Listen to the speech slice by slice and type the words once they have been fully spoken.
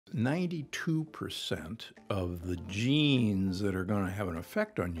92% of the genes that are going to have an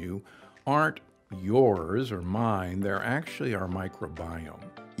effect on you aren't yours or mine. They're actually our microbiome.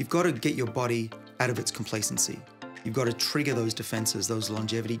 You've got to get your body out of its complacency. You've got to trigger those defenses, those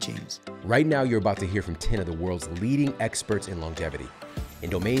longevity genes. Right now, you're about to hear from 10 of the world's leading experts in longevity, in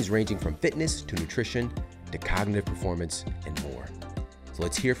domains ranging from fitness to nutrition to cognitive performance and more. So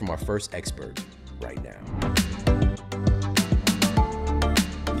let's hear from our first expert right now.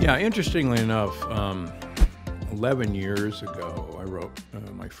 Yeah, interestingly enough, 11 years ago, I wrote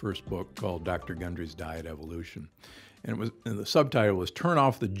my first book called Dr. Gundry's Diet Evolution. And the subtitle was Turn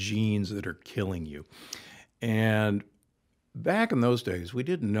Off the Genes That Are Killing You. And back in those days, we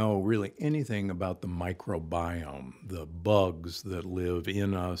didn't know really anything about the microbiome, the bugs that live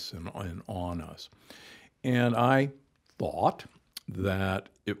in us and on us. And I thought that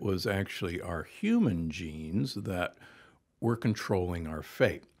it was actually our human genes that were controlling our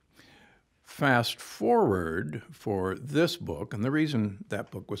fate. Fast forward for this book, and the reason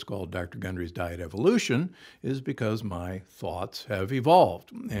that book was called Dr. Gundry's Diet Evolution is because my thoughts have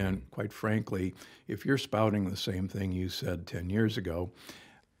evolved. And quite frankly, if you're spouting the same thing you said 10 years ago,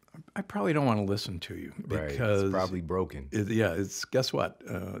 I probably don't want to listen to you because it's probably broken. Guess what?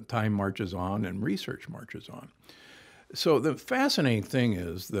 Time marches on and research marches on. So the fascinating thing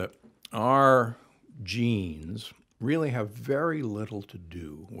is that our genes really have very little to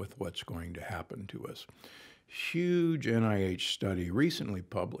do with what's going to happen to us. Huge NIH study recently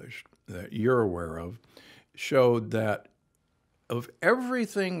published that you're aware of showed that of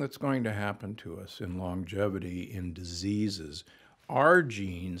everything that's going to happen to us in longevity, in diseases, our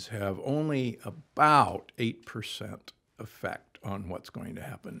genes have only about 8% effect on what's going to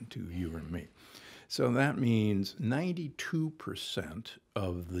happen to you and me. So that means 92%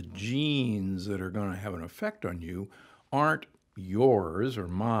 of the genes that are going to have an effect on you aren't yours or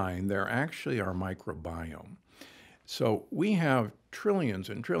mine. They're actually our microbiome. So we have trillions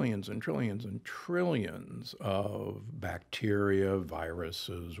and trillions and trillions and trillions of bacteria,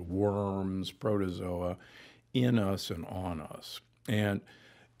 viruses, worms, protozoa in us and on us. And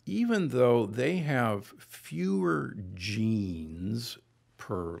even though they have fewer genes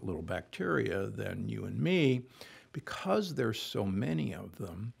per little bacteria than you and me, because there's so many of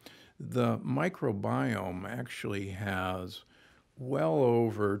them, the microbiome actually has well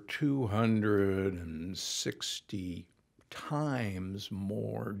over 260 times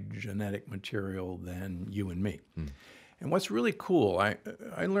more genetic material than you and me. And what's really cool, I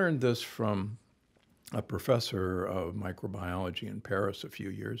learned this from a professor of microbiology in Paris a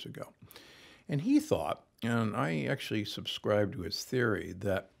few years ago. And he thought, and I actually subscribe to his theory,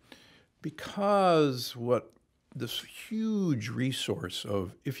 that because this huge resource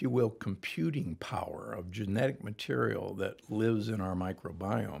of, if you will, computing power of genetic material that lives in our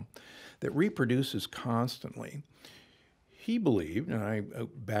microbiome, that reproduces constantly, he believed, and I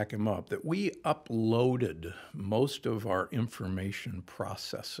back him up, that we uploaded most of our information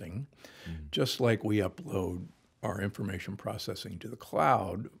processing, just like we upload our information processing to the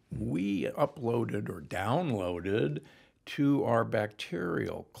cloud, we uploaded or downloaded to our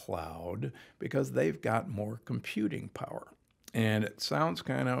bacterial cloud because they've got more computing power. And it sounds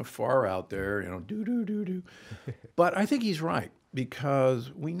kind of far out there, do. But I think he's right,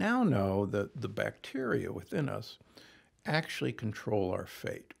 because we now know that the bacteria within us actually control our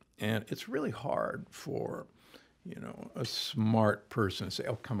fate. And it's really hard for a smart person to say,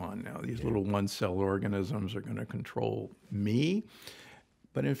 oh, come on now, these little one-cell organisms are going to control me.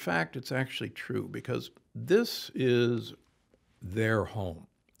 But in fact, it's actually true, because this is their home.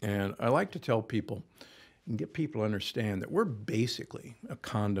 And I like to tell people and get people to understand that we're basically a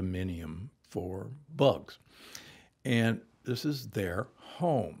condominium for bugs. And this is their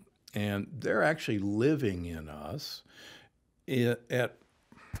home. And they're actually living in us at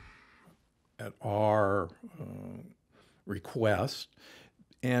our request.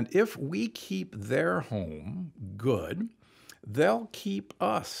 And if we keep their home good, they'll keep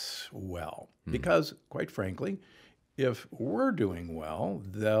us well. Because, quite frankly, if we're doing well,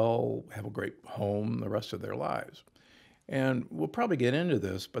 they'll have a great home the rest of their lives. And we'll probably get into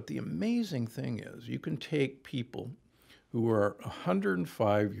this, but the amazing thing is you can take people who are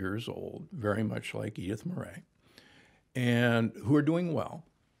 105 years old, very much like Edith Murray, and who are doing well,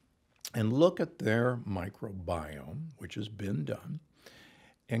 and look at their microbiome, which has been done,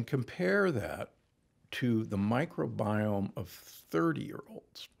 and compare that to the microbiome of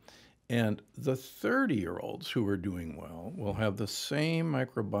 30-year-olds. And the 30-year-olds who are doing well will have the same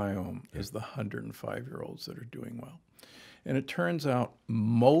microbiome as the 105-year-olds that are doing well. And it turns out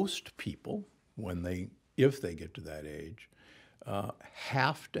most people, if they get to that age,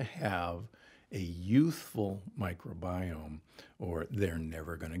 have to have a youthful microbiome, or they're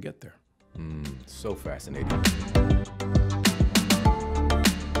never going to get there. So fascinating.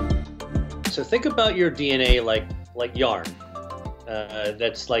 So think about your DNA like yarn.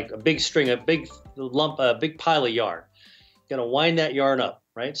 That's like a big string, a big lump, a big pile of yarn. You're going to wind that yarn up,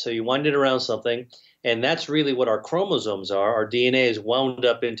 right? So you wind it around something, and that's really what our chromosomes are. Our DNA is wound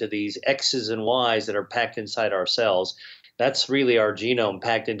up into these X's and Y's that are packed inside our cells. That's really our genome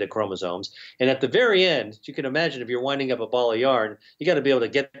packed into chromosomes. And at the very end, you can imagine if you're winding up a ball of yarn, you got to be able to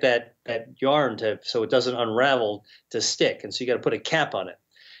get that yarn so it doesn't unravel to stick. And so you got to put a cap on it.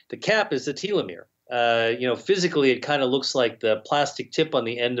 The cap is the telomere. Physically, it kind of looks like the plastic tip on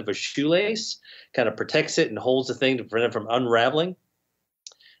the end of a shoelace, kind of protects it and holds the thing to prevent it from unraveling.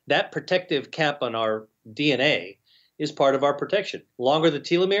 That protective cap on our DNA is part of our protection. Longer the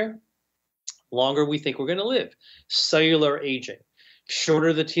telomere, longer we think we're going to live. Cellular aging.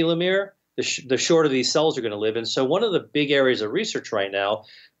 Shorter the telomere, the shorter these cells are going to live. And so one of the big areas of research right now,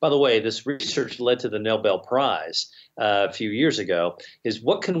 by the way, this research led to the Nobel Prize a few years ago, is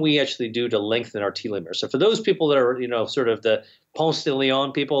what can we actually do to lengthen our telomere? So for those people that are, sort of the Ponce de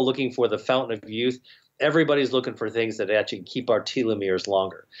Leon people looking for the fountain of youth, everybody's looking for things that actually keep our telomeres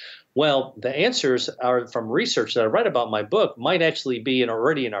longer. Well, the answers are from research that I write about in my book might actually be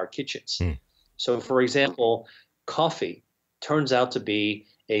already in our kitchens. So, for example, coffee turns out to be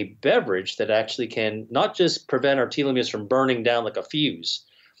a beverage that actually can not just prevent our telomeres from burning down like a fuse,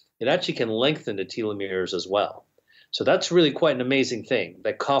 it actually can lengthen the telomeres as well. So that's really quite an amazing thing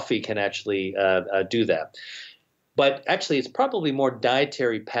that coffee can actually do that. But actually, it's probably more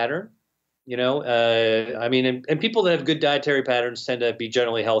dietary pattern. And people that have good dietary patterns tend to be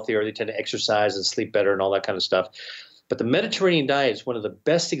generally healthier. They tend to exercise and sleep better and all that kind of stuff. But the Mediterranean diet is one of the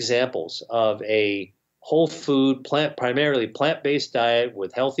best examples of a whole food, primarily plant-based diet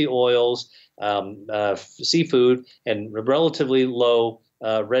with healthy oils, seafood, and relatively low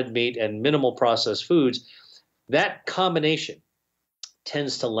red meat and minimal processed foods. That combination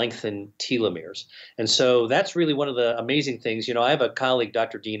tends to lengthen telomeres. And so that's really one of the amazing things. I have a colleague,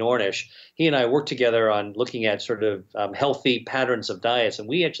 Dr. Dean Ornish. He and I worked together on looking at sort of healthy patterns of diets. And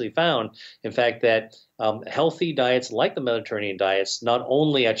we actually found, in fact, that healthy diets like the Mediterranean diets not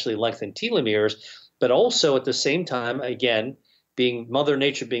only actually lengthen telomeres, but also at the same time, again, being Mother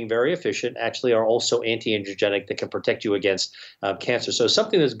Nature being very efficient, actually are also anti-angiogenic that can protect you against cancer. So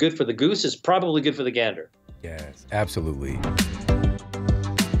something that's good for the goose is probably good for the gander. Yes, absolutely.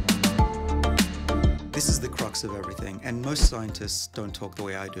 This is the crux of everything, and most scientists don't talk the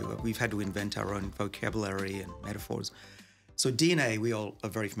way I do. We've had to invent our own vocabulary and metaphors. So DNA, we all are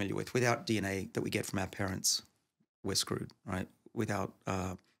very familiar with. Without DNA that we get from our parents, we're screwed, right? Without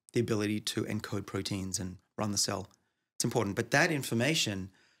the ability to encode proteins and run the cell. It's important, but that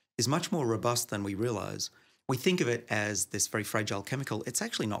information is much more robust than we realize. We think of it as this very fragile chemical. It's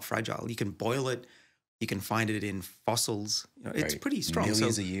actually not fragile. You can boil it. You can find it in fossils. It's pretty strong.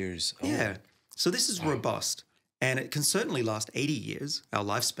 Millions of years. Oh. Yeah. So this is robust, and it can certainly last 80 years, our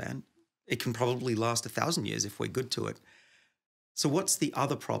lifespan. It can probably last 1,000 years if we're good to it. So what's the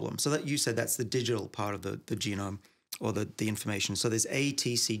other problem? So that you said that's the digital part of the genome or the information. So there's A,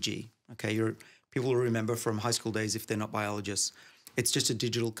 T, C, G. Okay, people will remember from high school days if they're not biologists. It's just a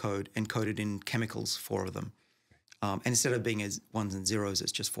digital code encoded in chemicals, 4 of them. And instead of being as ones and zeros,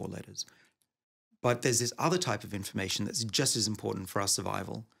 it's just 4 letters. But there's this other type of information that's just as important for our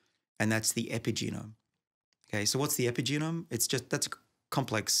survival, and that's the epigenome. Okay, so what's the epigenome? That's a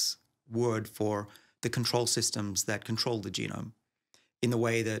complex word for the control systems that control the genome in the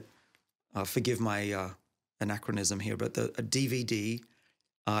way that, forgive my anachronism here, but a DVD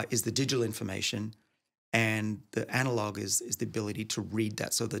is the digital information, and the analog is the ability to read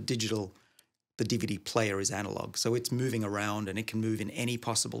that. So the DVD player is analog. So it's moving around, and it can move in any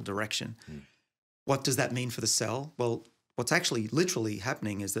possible direction. What does that mean for the cell? Well, what's actually literally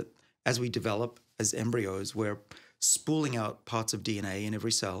happening is that as we develop as embryos, we're spooling out parts of DNA in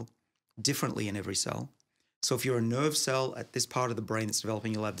every cell, differently in every cell. So if you're a nerve cell at this part of the brain that's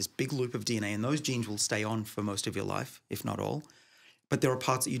developing, you'll have this big loop of DNA, and those genes will stay on for most of your life, if not all. But there are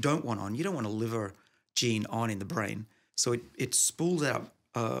parts that you don't want on. You don't want a liver gene on in the brain. So it spools out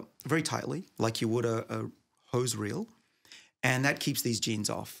very tightly, like you would a hose reel, and that keeps these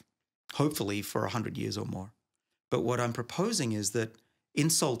genes off, hopefully for 100 years or more. But what I'm proposing is that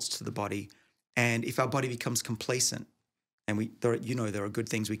insults to the body, and if our body becomes complacent, and there are good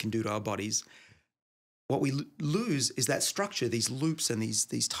things we can do to our bodies, what we lose is that structure, these loops and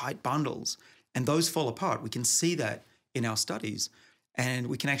these tight bundles, and those fall apart. We can see that in our studies, and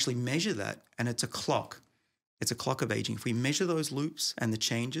we can actually measure that, and it's a clock. It's a clock of aging. If we measure those loops and the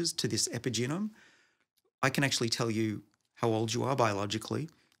changes to this epigenome, I can actually tell you how old you are biologically,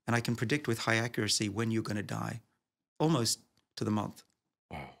 and I can predict with high accuracy when you're going to die, almost to the month.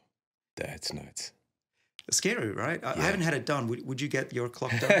 Wow, that's nuts. Scary, right? Yeah. I haven't had it done. Would you get your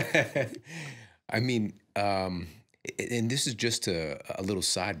clock done? I mean, and this is just a little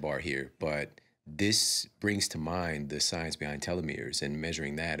sidebar here, but this brings to mind the science behind telomeres and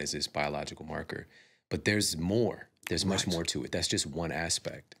measuring that as this biological marker. But there's more. There's much more to it. That's just one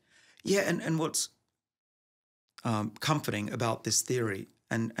aspect. Yeah, and what's comforting about this theory,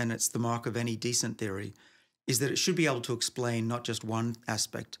 and it's the mark of any decent theory, is that it should be able to explain not just one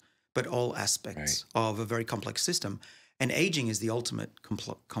aspect, but all aspects of a very complex system. And aging is the ultimate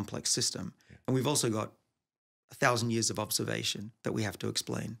complex system. Yeah. And we've also got 1,000 years of observation that we have to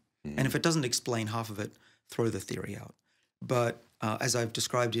explain. Mm. And if it doesn't explain half of it, throw the theory out. But as I've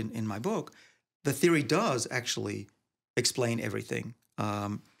described in my book, the theory does actually explain everything,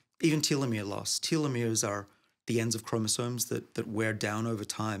 even telomere loss. Telomeres are the ends of chromosomes that wear down over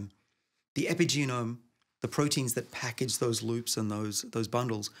time. The epigenome, the proteins that package those loops and those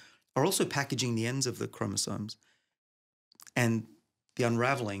bundles, are also packaging the ends of the chromosomes. And the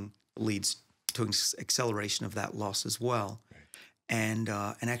unraveling leads to an acceleration of that loss as well. Right. And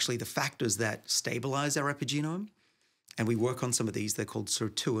actually the factors that stabilize our epigenome, and we work on some of these, they're called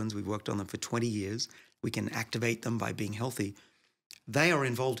sirtuins. We've worked on them for 20 years. We can activate them by being healthy. They are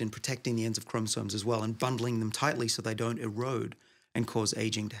involved in protecting the ends of chromosomes as well and bundling them tightly so they don't erode and cause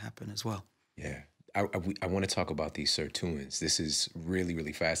aging to happen as well. Yeah. I want to talk about these sirtuins. This is really,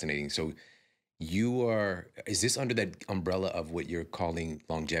 really fascinating. So is this under that umbrella of what you're calling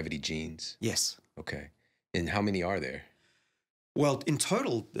longevity genes? Yes. Okay. And how many are there? Well, in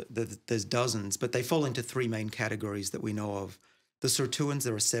total, there's dozens, but they fall into three main categories that we know of. The sirtuins,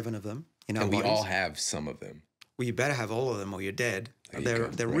 there are 7 of them in our bodies. And we all have some of them. Well, you better have all of them or you're dead.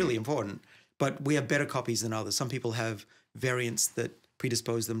 They're really important. But we have better copies than others. Some people have variants that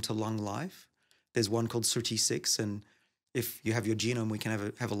predispose them to long life. There's one called SIRT6, and if you have your genome, we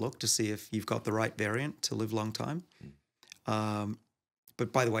can have a look to see if you've got the right variant to live a long time.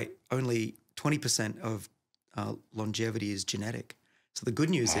 But by the way, only 20% of longevity is genetic. So the good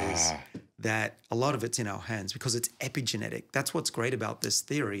news is that a lot of it's in our hands because it's epigenetic. That's what's great about this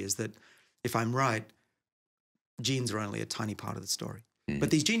theory, is that if I'm right, genes are only a tiny part of the story. But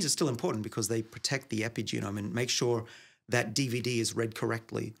these genes are still important because they protect the epigenome and make sure that DVD is read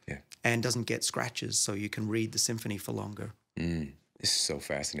correctly and doesn't get scratches, so you can read the symphony for longer. This is so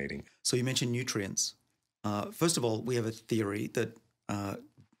fascinating. So you mentioned nutrients. First of all, we have a theory that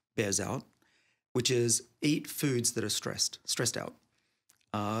bears out, which is eat foods that are stressed out,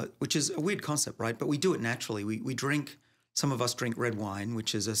 which is a weird concept, right? But we do it naturally. We drink, some of us drink red wine,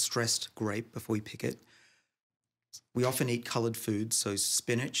 which is a stressed grape before we pick it. We often eat colored foods. So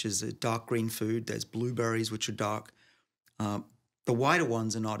spinach is a dark green food. There's blueberries, which are dark. The whiter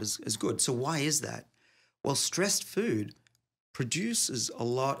ones are not as good. So why is that? Well, stressed food produces a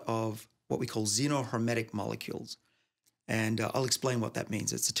lot of what we call xenohermetic molecules. And I'll explain what that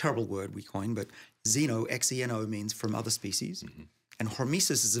means. It's a terrible word we coined, but xeno, X-E-N-O, means from other species. And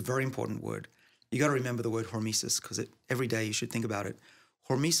hormesis is a very important word. You got to remember the word hormesis because every day you should think about it.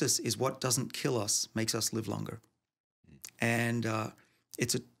 Hormesis is what doesn't kill us, makes us live longer. And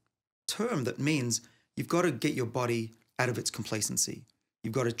it's a term that means you've got to get your body out of its complacency.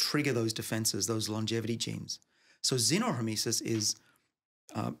 You've got to trigger those defenses, those longevity genes. So xenohermesis is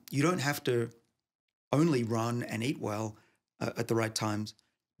you don't have to only run and eat well at the right times,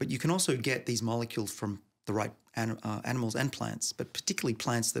 but you can also get these molecules from the right animals and plants, but particularly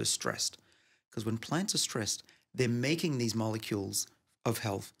plants that are stressed. Because when plants are stressed, they're making these molecules of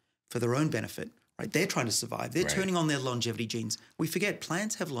health for their own benefit, right? They're trying to survive. They're turning on their longevity genes. We forget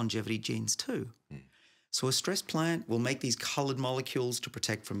plants have longevity genes too. So a stressed plant will make these colored molecules to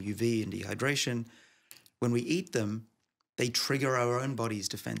protect from UV and dehydration. When we eat them, they trigger our own body's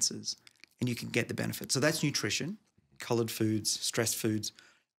defenses, and you can get the benefit. So that's nutrition, colored foods, stressed foods.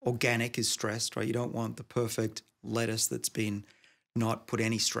 Organic is stressed, right? You don't want the perfect lettuce that's been not put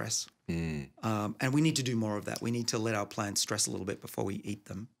any stress. And we need to do more of that. We need to let our plants stress a little bit before we eat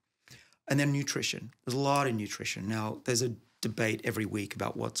them. And then nutrition. There's a lot in nutrition. Now, there's a debate every week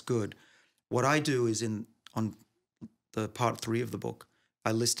about what's good. What I do is on the part 3 of the book,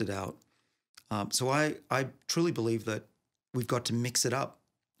 I list it out. So I truly believe that we've got to mix it up,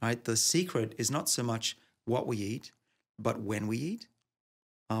 right? The secret is not so much what we eat, but when we eat.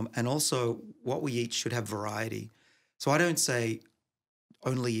 And also what we eat should have variety. So I don't say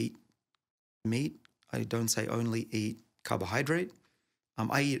only eat meat. I don't say only eat carbohydrate.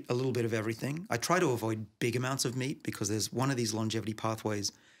 I eat a little bit of everything. I try to avoid big amounts of meat because there's one of these longevity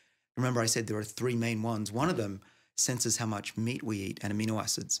pathways. Remember I said there are 3 main ones. One of them senses how much meat we eat and amino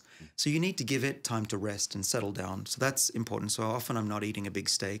acids. So you need to give it time to rest and settle down. So that's important. So often I'm not eating a big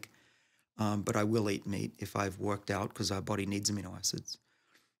steak, but I will eat meat if I've worked out because our body needs amino acids.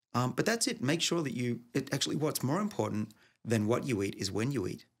 But that's it. Make sure that actually what's more important than what you eat is when you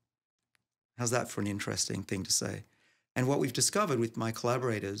eat. How's that for an interesting thing to say? And what we've discovered with my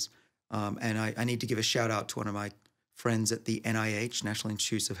collaborators, and I need to give a shout out to one of my friends at the NIH, National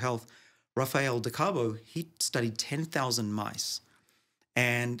Institutes of Health, Rafael De Cabo, he studied 10,000 mice.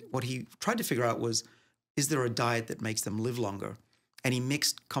 And what he tried to figure out was, is there a diet that makes them live longer? And he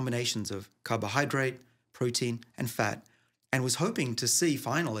mixed combinations of carbohydrate, protein, and fat, and was hoping to see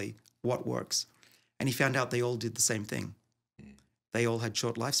finally what works. And he found out they all did the same thing. They all had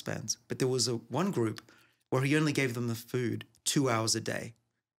short lifespans. But there was one group where he only gave them the food 2 hours a day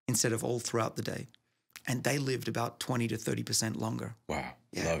instead of all throughout the day. And they lived about 20 to 30% longer. Wow.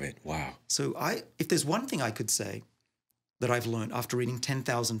 Yeah. Love it. Wow. So if there's one thing I could say that I've learned after reading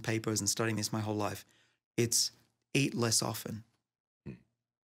 10,000 papers and studying this my whole life, it's eat less often.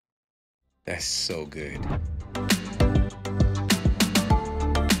 That's so good.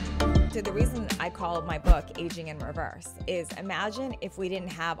 So the reason I call my book Aging in Reverse is imagine if we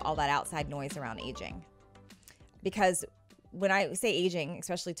didn't have all that outside noise around aging. Because when I say aging,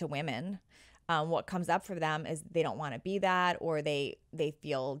 especially to women, what comes up for them is they don't want to be that, or they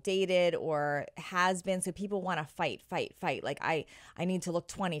feel dated or has been. So people want to fight. Like I need to look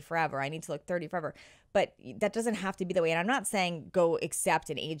 20 forever. I need to look 30 forever. But that doesn't have to be the way. And I'm not saying go accept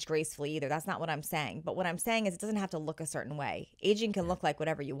and age gracefully either. That's not what I'm saying. But what I'm saying is it doesn't have to look a certain way. Aging can look like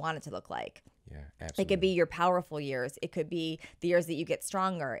whatever you want it to look like. Yeah, absolutely. It could be your powerful years. It could be the years that you get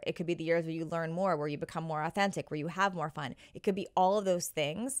stronger. It could be the years where you learn more, where you become more authentic, where you have more fun. It could be all of those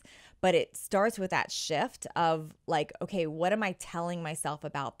things, but it starts with that shift of like, okay, what am I telling myself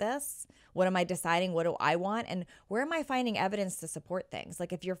about this? What am I deciding? What do I want? And where am I finding evidence to support things?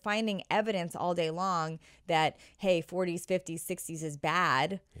 Like if you're finding evidence all day long that, hey, 40s, 50s, 60s is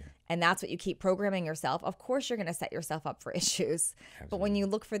bad, and that's what you keep programming yourself, of course you're going to set yourself up for issues. Absolutely. But when you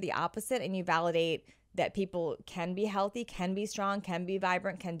look for the opposite and you validate that people can be healthy, can be strong, can be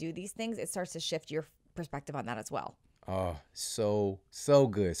vibrant, can do these things, it starts to shift your perspective on that as well. Oh, so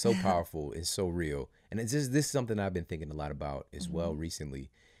good, so powerful, and so real. And this is something I've been thinking a lot about as well recently,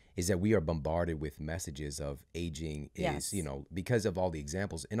 is that we are bombarded with messages of aging is, because of all the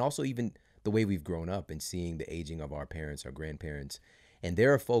examples, and also even the way we've grown up and seeing the aging of our parents, our grandparents. And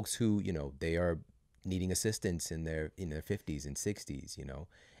there are folks who, they are needing assistance in their 50s and 60s,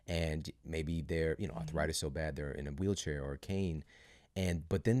 and maybe they're, arthritis so bad they're in a wheelchair or a cane.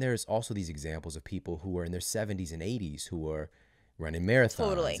 But then there's also these examples of people who are in their 70s and 80s who are running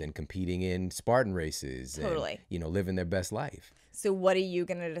marathons and competing in Spartan races and, living their best life. So what are you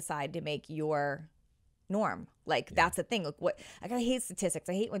going to decide to make your norm? Like that's the thing. Look, I hate statistics.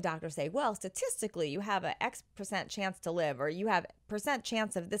 I hate when doctors say, well, statistically you have an X% chance to live, or you have %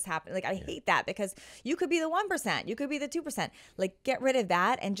 chance of this happening. Like I hate that, because you could be the 1%, you could be the 2%. Like get rid of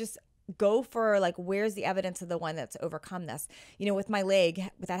that and just go for like, where's the evidence of the one that's overcome this? With my leg,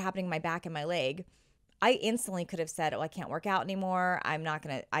 with that happening, my back and my leg, I instantly could have said, oh, I can't work out anymore. I'm not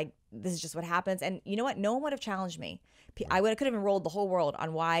going to, this is just what happens. And you know what? No one would have challenged me. I could have enrolled the whole world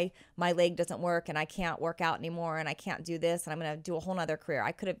on why my leg doesn't work and I can't work out anymore and I can't do this and I'm going to do a whole nother career.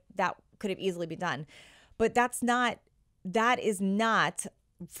 That could have easily been done. But that is not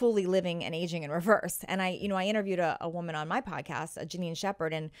fully living and aging in reverse. And I interviewed a woman on my podcast, Janine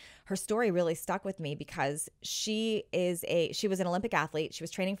Shepherd, and her story really stuck with me because she was an Olympic athlete. She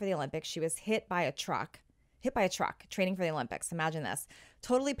was training for the Olympics. She was hit by a truck training for the Olympics. Imagine this.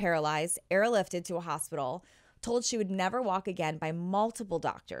 Totally paralyzed, airlifted to a hospital, told she would never walk again by multiple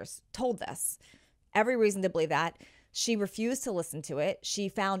doctors, told this. Every reason to believe that. She refused to listen to it. She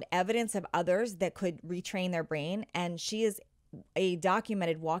found evidence of others that could retrain their brain, and she is a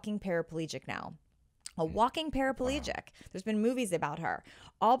documented walking paraplegic now. A walking paraplegic. Wow. There's been movies about her,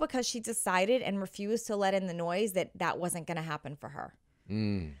 all because she decided and refused to let in the noise that wasn't going to happen for her.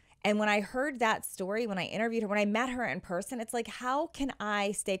 And when I heard that story, when I interviewed her, when I met her in person, it's like, how can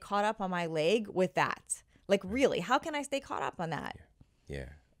I stay caught up on my leg with that? Like, really, how can I stay caught up on that? Yeah.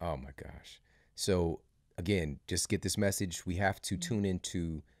 Oh my gosh. So again, just get this message. We have to tune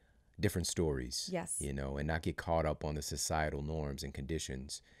into different stories, yes, and not get caught up on the societal norms and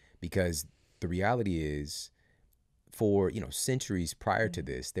conditions, because the reality is, for centuries prior to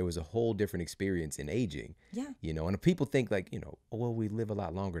this, there was a whole different experience in aging. And people think like, well, we live a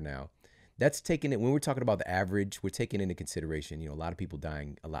lot longer now. that's taking it, when we're talking about the average, we're taking into consideration, you know, a lot of people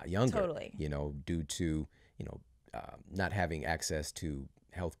dying a lot younger, Totally. you know, due to, you know, not having access to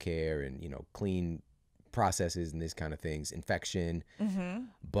healthcare and, you know, clean processes and this kind of things, infection.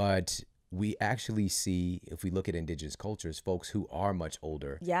 But we actually see, if we look at indigenous cultures, folks who are much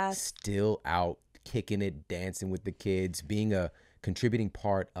older, still out kicking it, dancing with the kids, being a contributing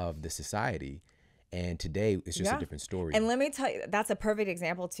part of the society. And today it's just a different story. And let me tell you, that's a perfect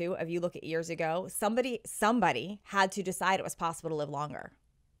example too. If you look at years ago, somebody had to decide it was possible to live longer,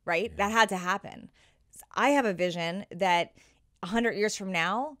 right? That had to happen. I have a vision that 100 years from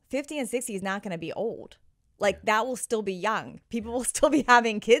now, 50 and 60 is not going to be old. Like that will still be young. People will still be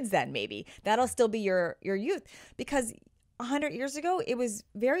having kids then, maybe. That'll still be your youth. Because 100 years ago, it was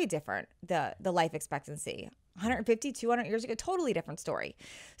very different, the life expectancy. 150, 200 years ago, totally different story.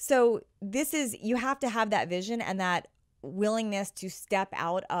 So you have to have that vision and that willingness to step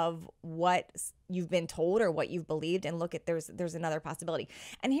out of what you've been told or what you've believed and look at there's another possibility.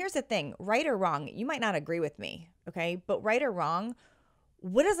 And here's the thing, right or wrong, you might not agree with me, okay? But right or wrong,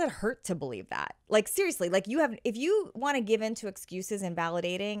 what does it hurt to believe that? Like seriously, like if you want to give in to excuses and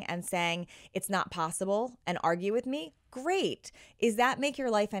validating and saying it's not possible and argue with me, great. Is that make your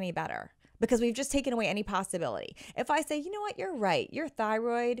life any better? Because we've just taken away any possibility. If I say, you know what, you're right. Your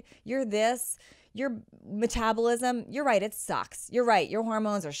thyroid, you're this, your metabolism, you're right, it sucks. You're right, your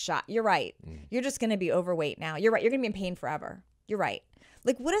hormones are shot. You're right. You're just going to be overweight now. You're right, you're going to be in pain forever. You're right.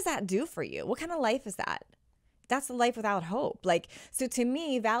 Like, what does that do for you? What kind of life is that? That's a life without hope. Like, so to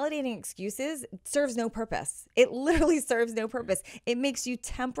me, validating excuses serves no purpose. It literally serves no purpose. It makes you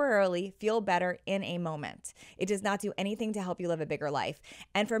temporarily feel better in a moment. It does not do anything to help you live a bigger life.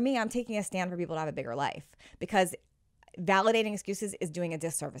 And for me, I'm taking a stand for people to have a bigger life because validating excuses is doing a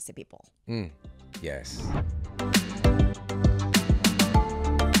disservice to people. Yes.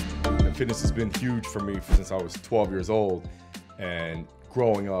 And fitness has been huge for me since I was 12 years old, and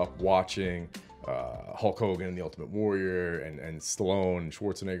growing up watching Hulk Hogan and The Ultimate Warrior and Stallone and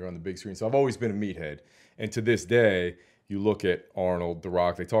Schwarzenegger on the big screen. So I've always been a meathead. And to this day, you look at Arnold, The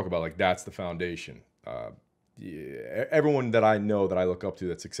Rock, they talk about like that's the foundation. Everyone that I know that I look up to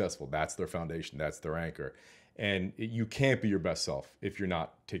that's successful, that's their foundation, that's their anchor. And you can't be your best self if you're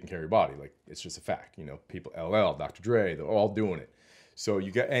not taking care of your body. Like, it's just a fact. You know, people, LL, Dr. Dre, they're all doing it. So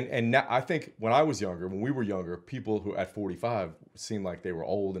you get, and now I think when I was younger, when we were younger, people who at 45 seemed like they were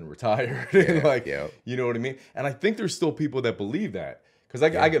old and retired, and like, you know what I mean? And I think there's still people that believe that, because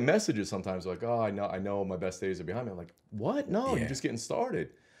I get messages sometimes like, oh, I know my best days are behind me. I'm like, what? No, you're just getting started.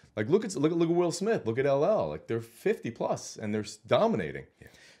 Like, look at Will Smith, look at LL, like they're 50 plus and they're dominating.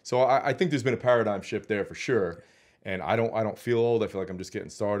 So I think there's been a paradigm shift there for sure. And I don't feel old. I feel like I'm just getting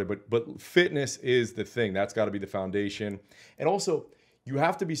started. But fitness is the thing. That's got to be the foundation. And also, you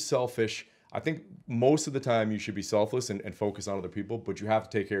have to be selfish. I think most of the time you should be selfless and focus on other people, but you have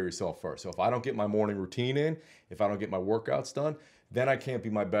to take care of yourself first. So if I don't get my morning routine in, if I don't get my workouts done, then I can't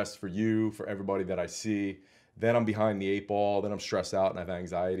be my best for you, for everybody that I see. Then I'm behind the 8 ball. Then I'm stressed out and I have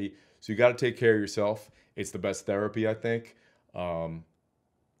anxiety. So you got to take care of yourself. It's the best therapy, I think. So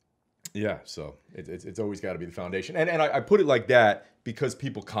it's always got to be the foundation. And I put it like that because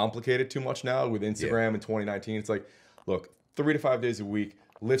people complicate it too much now with Instagram in 2019. It's like, look, 3 to 5 days a week,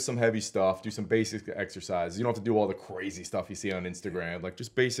 lift some heavy stuff, do some basic exercises. You don't have to do all the crazy stuff you see on Instagram, like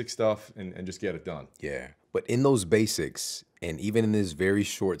just basic stuff and just get it done. Yeah. But in those basics, and even in this very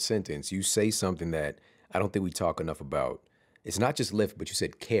short sentence, you say something that I don't think we talk enough about. It's not just lift, but you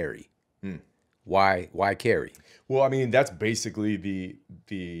said carry. Why carry? Well, I mean, that's basically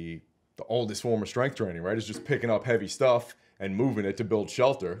the oldest form of strength training, right? It's just picking up heavy stuff and moving it to build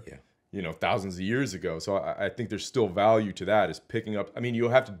shelter. You know, thousands of years ago. So I think there's still value to that, is picking up. I mean, you'll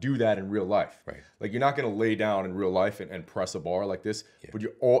have to do that in real life. Right. Like, you're not going to lay down in real life and press a bar like this, but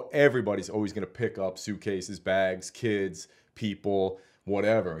everybody's always going to pick up suitcases, bags, kids, people,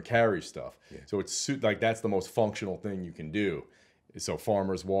 whatever, and carry stuff. So it's like, that's the most functional thing you can do. So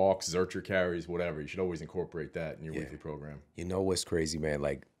farmers walks, Zercher carries, whatever. You should always incorporate that in your weekly program. You know what's crazy, man?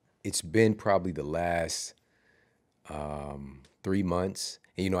 Like, it's been probably the last 3 months.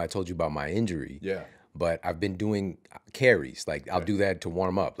 And, you know, I told you about my injury. But I've been doing carries. Like, I'll do that to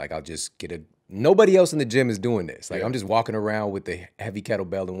warm up. Like, I'll just get nobody else in the gym is doing this. Like, I'm just walking around with the heavy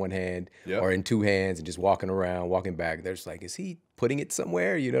kettlebell in one hand or in 2 hands and just walking around, walking back. They're just like, is he putting it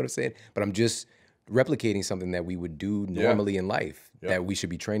somewhere? You know what I'm saying? But I'm just replicating something that we would do normally in life that we should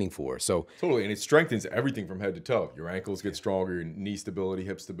be training for. So totally, and it strengthens everything from head to toe. Your ankles get stronger, your knee stability,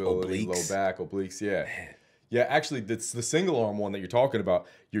 hip stability, obliques. Low back, obliques. Yeah, actually, that's the single arm one that you're talking about.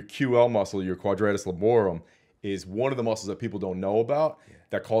 Your QL muscle, your quadratus lumborum, is one of the muscles that people don't know about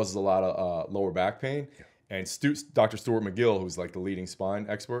that causes a lot of lower back pain. And Dr. Stuart McGill, who's like the leading spine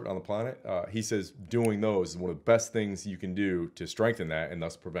expert on the planet, he says doing those is one of the best things you can do to strengthen that and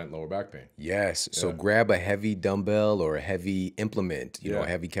thus prevent lower back pain. Yes. So grab a heavy dumbbell or a heavy implement, you know, a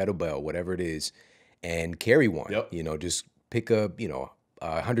heavy kettlebell, whatever it is, and carry one. You know, just pick up,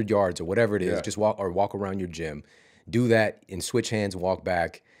 100 yards or whatever it is. Just walk around your gym. Do that and switch hands, walk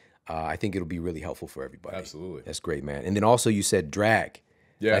back. I think it'll be really helpful for everybody. Absolutely. That's great, man. And then also you said drag.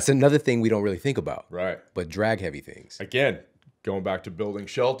 Yeah. That's another thing we don't really think about. Right. But drag heavy things. Again, going back to building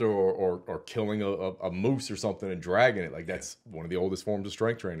shelter or killing a moose or something and dragging it. Like that's one of the oldest forms of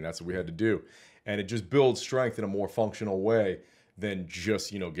strength training. That's what we had to do. And it just builds strength in a more functional way than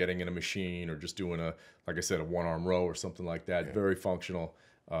just, getting in a machine or just doing like I said, a one-arm row or something like that. Very functional.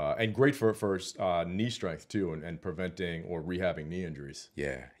 And great for knee strength too and preventing or rehabbing knee injuries.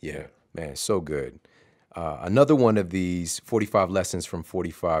 Yeah. Man, so good. Another one of these 45 lessons from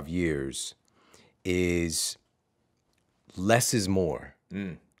 45 years is less is more.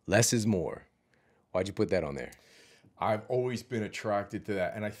 Less is more. Why'd you put that on there? I've always been attracted to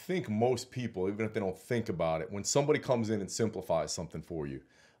that. And I think most people, even if they don't think about it, when somebody comes in and simplifies something for you,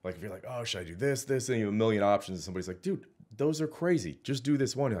 like if you're like, oh, should I do this, and you have a million options, and somebody's like, dude, those are crazy. Just do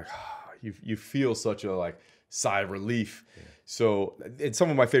this one. You're like, you feel such a sigh of relief. So and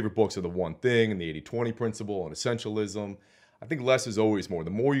some of my favorite books are The One Thing and the 80-20 principle and essentialism. I think less is always more. The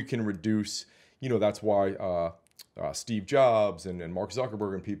more you can reduce, that's why Steve Jobs and Mark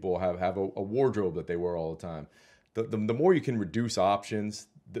Zuckerberg and people have a wardrobe that they wear all the time. The more you can reduce options,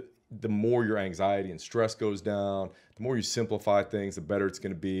 the more your anxiety and stress goes down. The more you simplify things, the better it's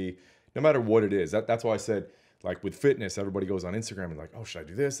going to be, no matter what it is. That's why I said, like with fitness, everybody goes on Instagram and like, oh, should I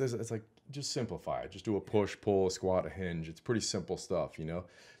do this? It's like, just simplify it. Just do a push, pull, a squat, a hinge. It's pretty simple stuff,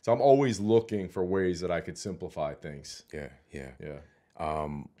 So I'm always looking for ways that I could simplify things. Yeah.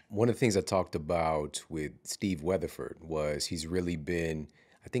 One of the things I talked about with Steve Weatherford was he's really been,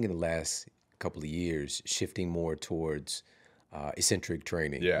 I think in the last couple of years, shifting more towards eccentric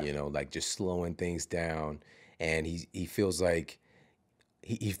training, like just slowing things down. And he feels like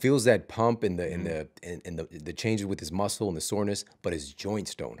he feels that pump in the changes with his muscle and the soreness, but his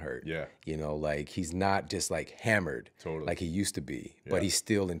joints don't hurt. Like he's not just like hammered like he used to be, but he's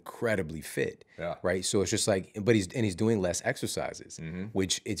still incredibly fit. Right. So it's just like, but he's doing less exercises,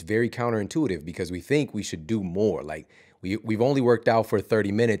 which it's very counterintuitive because we think we should do more. Like we've only worked out for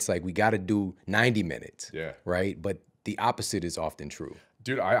 30 minutes. Like we got to do 90 minutes. Right. But the opposite is often true.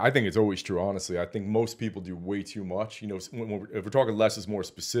 Dude, I think it's always true, honestly. I think most people do way too much. If we're talking less is more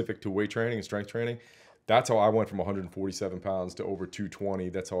specific to weight training and strength training, that's how I went from 147 pounds to over 220.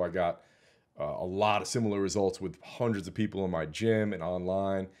 That's how I got a lot of similar results with hundreds of people in my gym and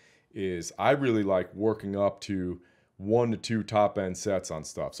online, is I really like working up to 1 to 2 top-end sets on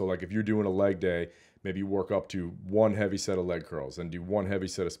stuff. So like if you're doing a leg day, maybe you work up to 1 heavy set of leg curls and do 1 heavy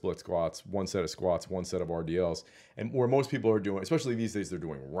set of split squats, 1 set of squats, 1 set of RDLs. And where most people are doing, especially these days, they're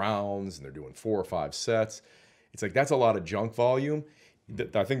doing rounds and they're doing 4 or 5 sets. It's like, that's a lot of junk volume.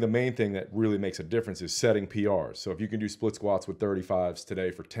 I think the main thing that really makes a difference is setting PRs. So if you can do split squats with 35s today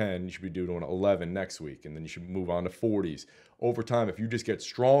for 10, you should be doing 11 next week. And then you should move on to 40s. Over time, if you just get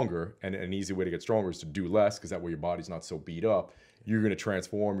stronger, and an easy way to get stronger is to do less, because that way your body's not so beat up, you're going to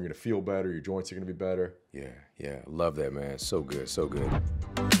transform, you're going to feel better, your joints are going to be better. Yeah. Love that, man. So good, so good.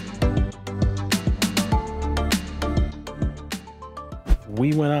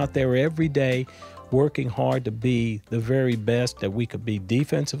 We went out there every day working hard to be the very best that we could be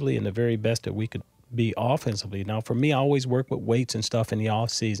defensively and the very best that we could be offensively. Now, for me, I always work with weights and stuff in the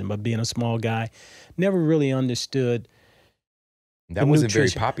off season, but being a small guy, never really understood that wasn't very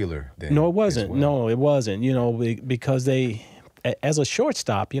popular then. No, it wasn't. Well. No, it wasn't. Because as a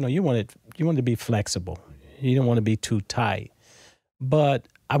shortstop, you wanted to be flexible. You didn't want to be too tight. But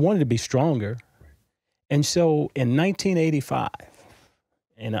I wanted to be stronger. And so in 1985,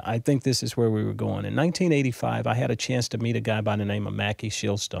 and I think this is where we were going. In 1985, I had a chance to meet a guy by the name of Mackie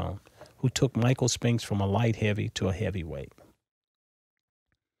Shilstone, who took Michael Spinks from a light heavy to a heavyweight.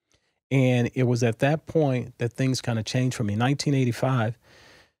 And it was at that point that things kind of changed for me. 1985,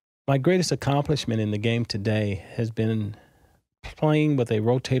 my greatest accomplishment in the game today has been playing with a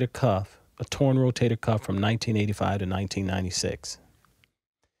rotator cuff, a torn rotator cuff from 1985 to 1996.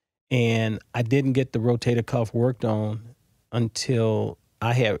 And I didn't get the rotator cuff worked on until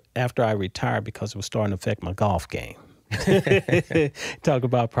after I retired, because it was starting to affect my golf game. Talk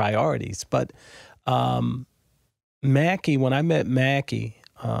about priorities. But Mackie, when I met Mackie,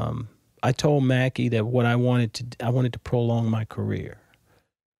 I told Mackie that what I wanted to prolong my career.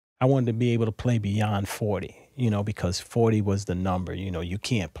 I wanted to be able to play beyond 40. because 40 was the number. You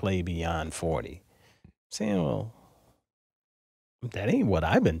can't play beyond 40. Saying, well, that ain't what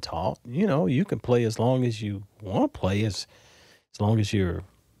I've been taught. You can play as long as you want to play, as long as you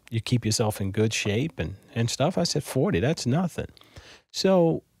keep yourself in good shape and stuff. I said 40, that's nothing.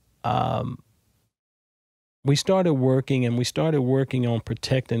 So we started working on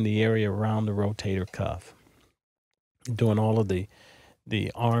protecting the area around the rotator cuff, doing all of the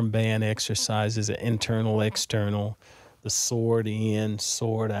armband exercises, the internal, external, the sword in,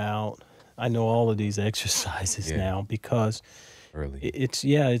 sword out. I know all of these exercises now because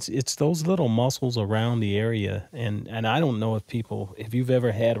it's those little muscles around the area. And I don't know if you've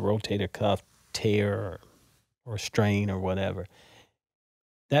ever had a rotator cuff tear or strain or whatever.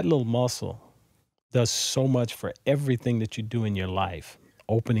 That little muscle does so much for everything that you do in your life.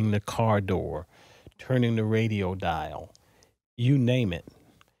 Opening the car door, turning the radio dial, you name it.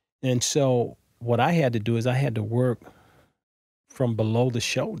 And so what I had to do is I had to work from below the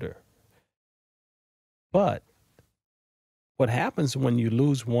shoulder. But what happens when you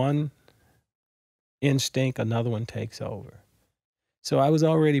lose one instinct, another one takes over. So I was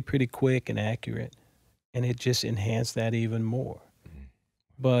already pretty quick and accurate, and it just enhanced that even more.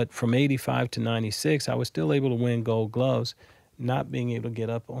 But from 85 to 96, I was still able to win Gold Gloves, not being able to get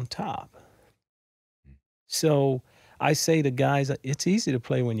up on top. So I say to guys, it's easy to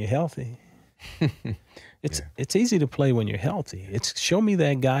play when you're healthy. It's easy to play when you're healthy. It's show me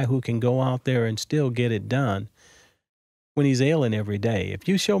that guy who can go out there and still get it done when he's ailing every day. If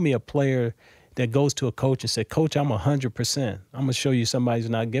you show me a player that goes to a coach and said, Coach, I'm 100%. I'm going to show you somebody who's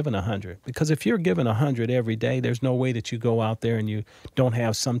not giving 100. Because if you're giving 100 every day, there's no way that you go out there and you don't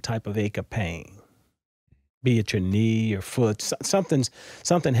have some type of ache of pain. Be it your knee, your foot,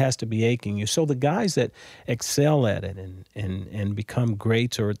 something has to be aching you. So the guys that excel at it and become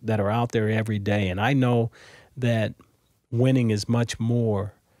greats or that are out there every day, and I know that winning is much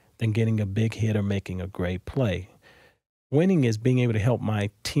more than getting a big hit or making a great play. Winning is being able to help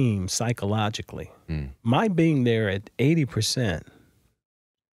my team psychologically. My being there at 80%,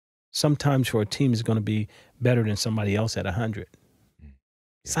 sometimes for a team is going to be better than somebody else at 100,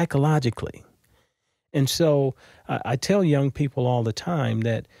 psychologically. And so I tell young people all the time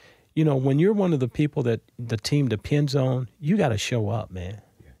that, when you're one of the people that the team depends on, you got to show up, man.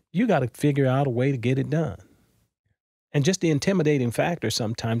 You got to figure out a way to get it done. And just the intimidating factor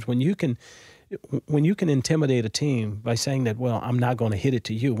sometimes when you can intimidate a team by saying that, well, I'm not going to hit it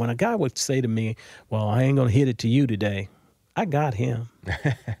to you. When a guy would say to me, well, I ain't going to hit it to you today, I got him.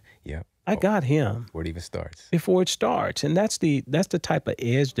 I got him. Before it even starts. Before it starts. And that's the type of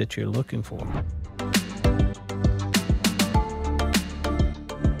edge that you're looking for.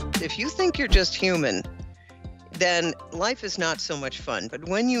 If you think you're just human, then life is not so much fun. But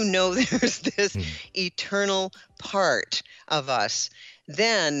when you know there's this eternal part of us,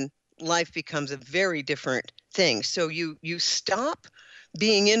 then life becomes a very different thing. So you stop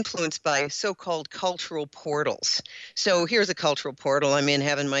being influenced by so-called cultural portals. So here's a cultural portal. I'm in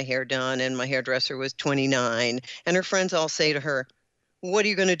having my hair done, and my hairdresser was 29, and her friends all say to her, what are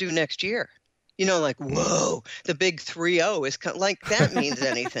you going to do next year? Like, whoa, the big 3-0 is like that means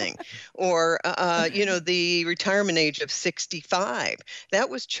anything. Or, the retirement age of 65. That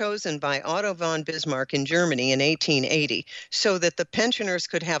was chosen by Otto von Bismarck in Germany in 1880 so that the pensioners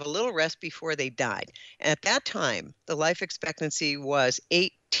could have a little rest before they died. At that time, the life expectancy was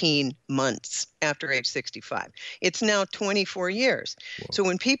 18 months after age 65. It's now 24 years. Whoa. So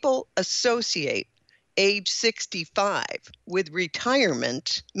when people associate age 65 with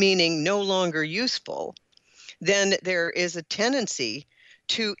retirement, meaning no longer useful, then there is a tendency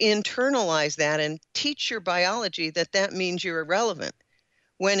to internalize that and teach your biology that means you're irrelevant.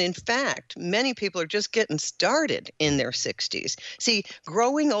 When in fact, many people are just getting started in their 60s. See,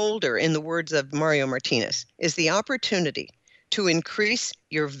 growing older, in the words of Mario Martinez, is the opportunity to increase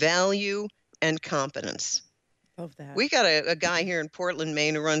your value and competence. That. We got a guy here in Portland,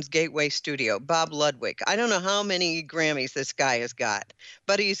 Maine, who runs Gateway Studio, Bob Ludwig. I don't know how many Grammys this guy has got,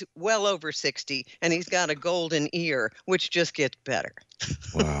 but he's well over 60, and he's got a golden ear, which just gets better.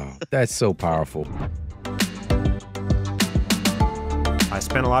 Wow, that's so powerful. I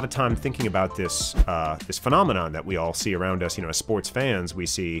spent a lot of time thinking about this phenomenon that we all see around us. As sports fans, we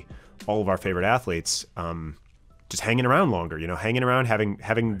see all of our favorite athletes just hanging around longer, hanging around,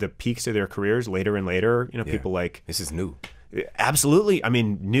 having the peaks of their careers later and later. People like... This is new. Absolutely. I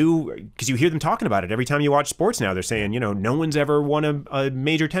mean, new, because you hear them talking about it every time you watch sports now. They're saying, no one's ever won a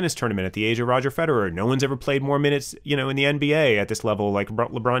major tennis tournament at the age of Roger Federer. No one's ever played more minutes, in the NBA at this level like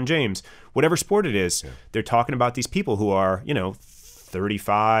LeBron James. Whatever sport it is, they're talking about these people who are,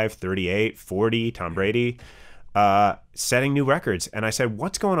 35, 38, 40, Tom Brady. setting new records. And I said,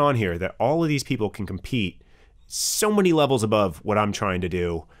 what's going on here that all of these people can compete so many levels above what I'm trying to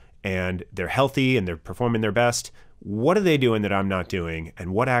do, and they're healthy and they're performing their best? What are they doing that I'm not doing,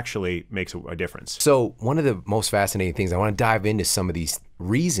 and what actually makes a difference? So one of the most fascinating things, I want to dive into some of these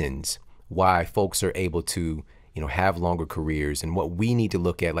reasons why folks are able to, have longer careers, and what we need to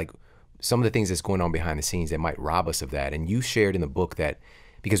look at, like some of the things that's going on behind the scenes that might rob us of that. And you shared in the book that,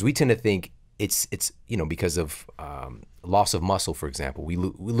 because we tend to think it's because of loss of muscle, for example, we're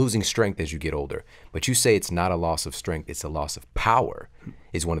losing strength as you get older, but you say it's not a loss of strength, it's a loss of power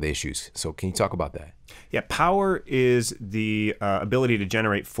is one of the issues. So can you talk about that? Yeah, power is the ability to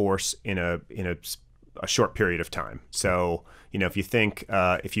generate force in a short period of time. So if you think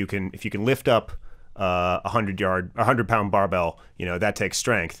if you can lift up a 100-pound barbell, that takes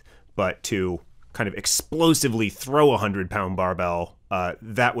strength, but to kind of explosively throw a 100-pound barbell,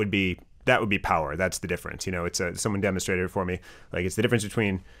 that would be power. That's the difference. It's someone demonstrated it for me. Like, it's the difference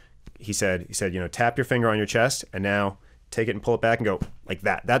between, he said, tap your finger on your chest and now take it and pull it back and go like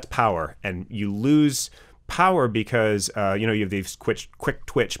that. That's power. And you lose power because, you have these quick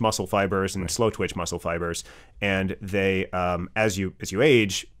twitch muscle fibers and slow twitch muscle fibers. And they, as you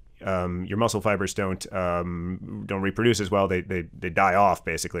age, your muscle fibers don't reproduce as well. They die off,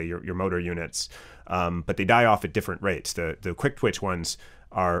 basically, your motor units. But they die off at different rates. The quick twitch ones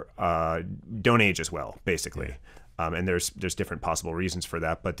don't age as well, basically. And there's different possible reasons for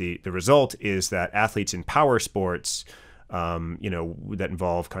that. But the result is that athletes in power sports, that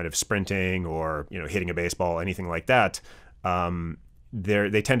involve kind of sprinting or, hitting a baseball, anything like that,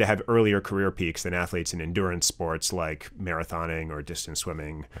 they tend to have earlier career peaks than athletes in endurance sports like marathoning or distance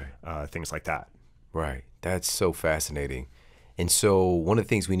swimming, things like that. Right. That's so fascinating. And so one of the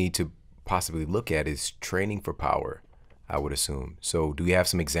things we need to possibly look at is training for power, I would assume. So do we have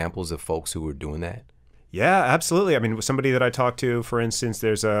some examples of folks who are doing that? Yeah, absolutely. I mean, somebody that I talked to, for instance,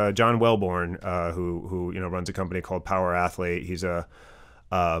 there's John Wellborn, who runs a company called Power Athlete. He was in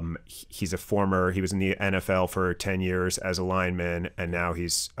the NFL for 10 years as a lineman, and now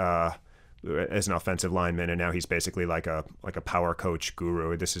he's as an offensive lineman, and now he's basically like a power coach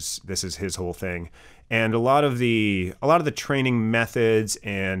guru. This is his whole thing. And a lot of the training methods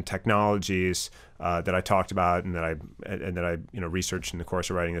and technologies that I talked about and that I researched in the course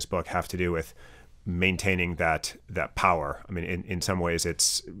of writing this book have to do with maintaining that power. I mean, in some ways,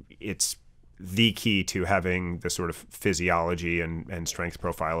 it's the key to having the sort of physiology and strength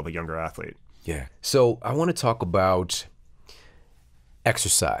profile of a younger athlete. Yeah. So I want to talk about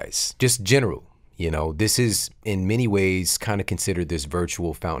exercise, just general. This is in many ways kind of considered this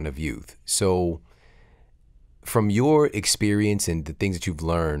virtual fountain of youth. So from your experience and the things that you've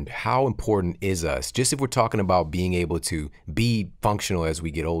learned, how important is us, just if we're talking about being able to be functional as we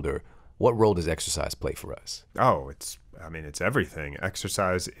get older, what role does exercise play for us? Oh, it's everything.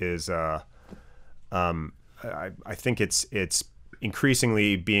 Exercise is, I think it's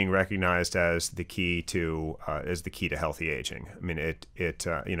increasingly being recognized as the key to healthy aging. I mean,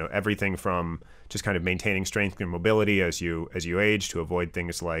 everything from just kind of maintaining strength and mobility as you age, to avoid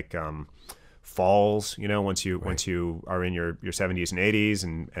things like falls. Once you are in your 70s and 80s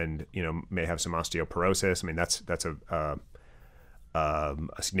and may have some osteoporosis. I mean, that's a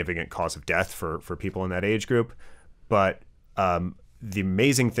significant cause of death for people in that age group. But the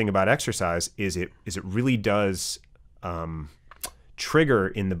amazing thing about exercise is it really does trigger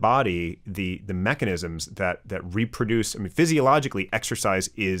in the body the mechanisms that reproduce. I mean, physiologically, exercise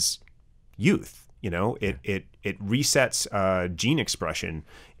is youth. It resets gene expression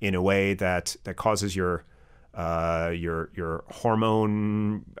in a way that causes your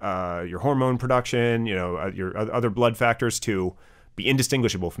hormone production, your other blood factors to be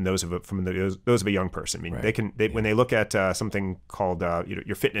indistinguishable from those of a young person. I mean, right. When they look at something called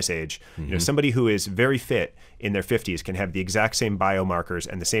your fitness age, mm-hmm. Somebody who is very fit in their 50s can have the exact same biomarkers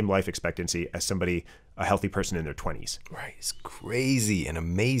and the same life expectancy as a healthy person in their 20s. Right. It's crazy and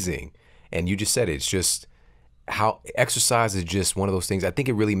amazing. And you just said it. It's just how exercise is just one of those things. I think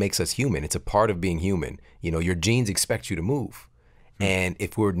it really makes us human. It's a part of being human. Your genes expect you to move. Mm-hmm. And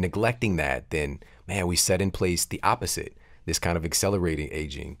if we're neglecting that, then, man, we set in place the opposite, this kind of accelerating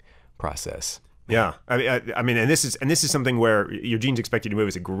aging process. Yeah, I mean, and this is something where your genes expect you to move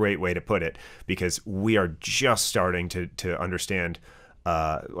is a great way to put it, because we are just starting to understand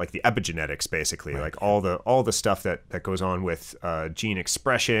like the epigenetics, basically, right. Like all the stuff that goes on with gene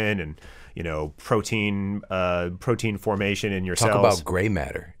expression and protein formation in your cells. Talk about gray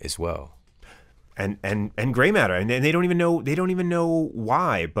matter as well. And gray matter, and they don't even know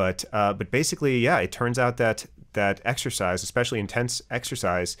why, but basically, yeah, it turns out that exercise, especially intense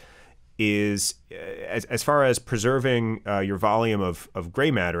exercise, is as far as preserving your volume of gray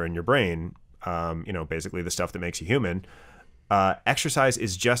matter in your brain, basically the stuff that makes you human. Exercise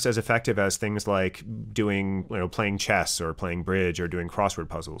is just as effective as things like doing, playing chess or playing bridge or doing crossword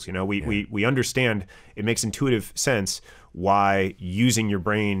puzzles. We understand, it makes intuitive sense why using your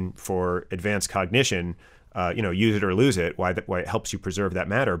brain for advanced cognition, use it or lose it, why it helps you preserve that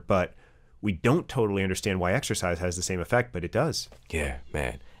matter. But we don't totally understand why exercise has the same effect, but it does. Yeah,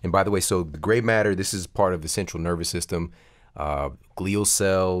 man. And by the way, so the gray matter, this is part of the central nervous system, glial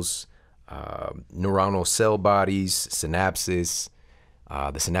cells, neuronal cell bodies, synapses,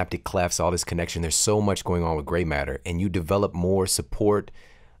 the synaptic clefts, all this connection. There's so much going on with gray matter, and you develop more support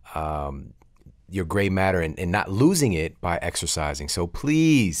your gray matter and not losing it by exercising. So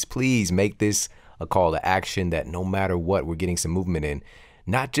please, please make this a call to action that no matter what, we're getting some movement in,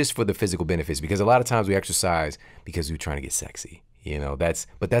 not just for the physical benefits, because a lot of times we exercise because we're trying to get sexy,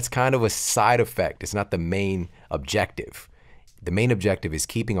 but that's kind of a side effect. It's not the main objective. The main objective is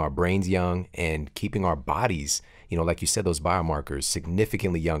keeping our brains young and keeping our bodies, like you said, those biomarkers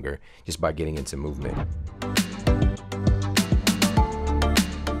significantly younger just by getting into movement.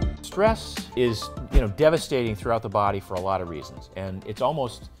 Stress is, devastating throughout the body for a lot of reasons. And it's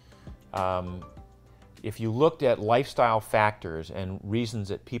almost, if you looked at lifestyle factors and reasons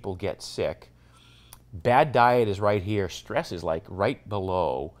that people get sick, bad diet is right here. Stress is like right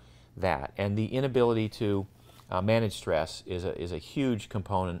below that. And the inability to manage stress is a huge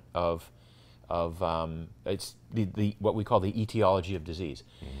component of it's what we call the etiology of disease.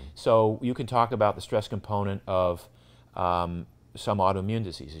 Mm-hmm. So you can talk about the stress component of some autoimmune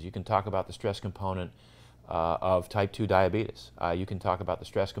diseases. You can talk about the stress component of type 2 diabetes. You can talk about the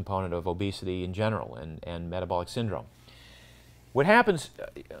stress component of obesity in general and metabolic syndrome. What happens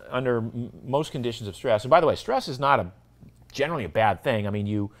under most conditions of stress, and by the way, stress is not generally a bad thing. I mean,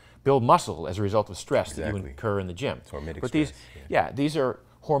 you build muscle as a result of stress that you incur in the gym. But these are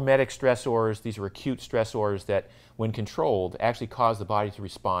hormetic stressors. These are acute stressors that, when controlled, actually cause the body to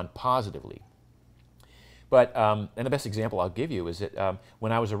respond positively. But, and the best example I'll give you is that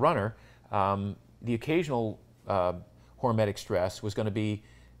when I was a runner, the occasional hormetic stress was going to be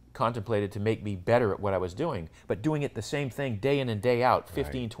contemplated to make me better at what I was doing, but doing it the same thing day in and day out,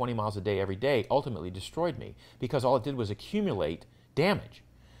 15, 20 miles a day every day, ultimately destroyed me, because all it did was accumulate damage.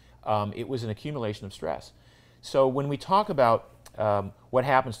 It was an accumulation of stress. So when we talk about what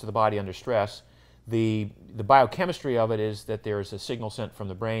happens to the body under stress, the biochemistry of it is that there is a signal sent from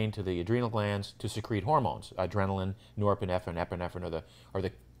the brain to the adrenal glands to secrete hormones. Adrenaline, norepinephrine, epinephrine are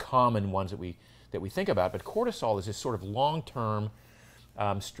the common ones that we think about. But cortisol is this sort of long-term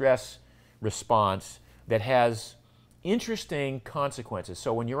stress response that has interesting consequences.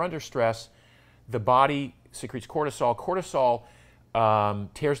 So when you're under stress, the body secretes cortisol. Cortisol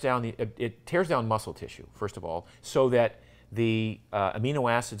tears down muscle tissue, first of all, so that the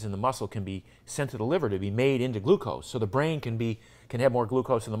amino acids in the muscle can be sent to the liver to be made into glucose. So the brain can have more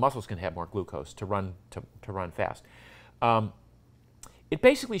glucose and the muscles can have more glucose to run fast. It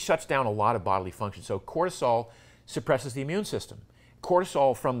basically shuts down a lot of bodily functions. So cortisol suppresses the immune system.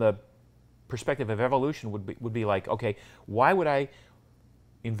 Cortisol, from the perspective of evolution, would be like, okay, why would I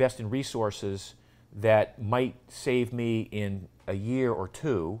invest in resources that might save me in a year or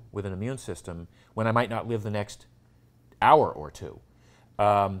two with an immune system when I might not live the next hour or two?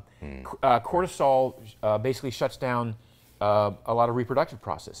 Cortisol basically shuts down a lot of reproductive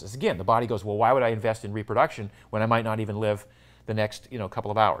processes. Again, the body goes, well, why would I invest in reproduction when I might not even live the next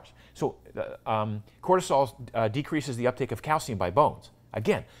couple of hours? So cortisol decreases the uptake of calcium by bones.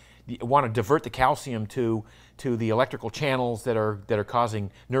 Again, you want to divert the calcium to the electrical channels that are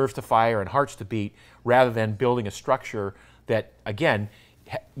causing nerves to fire and hearts to beat, rather than building a structure that, again,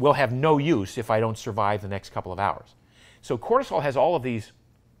 will have no use if I don't survive the next couple of hours. So cortisol has all of these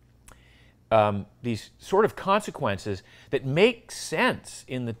sort of consequences that make sense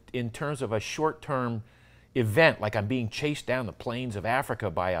in terms of a short-term event, like I'm being chased down the plains of Africa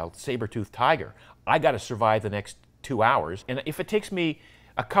by a saber-toothed tiger. I got to survive the next 2 hours, and if it takes me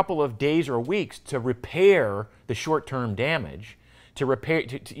a couple of days or weeks to repair the short-term damage, to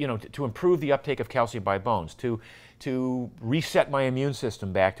improve the uptake of calcium by bones, to reset my immune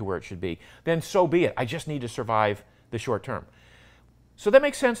system back to where it should be, then so be it. I just need to survive the short term. So that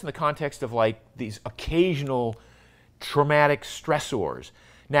makes sense in the context of like these occasional traumatic stressors.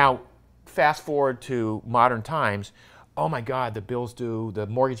 Now, fast forward to modern times. Oh my God, the bills due, the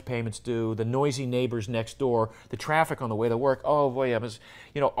mortgage payments due, the noisy neighbors next door, the traffic on the way to work. Oh boy,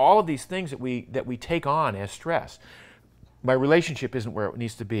 all of these things that we take on as stress. My relationship isn't where it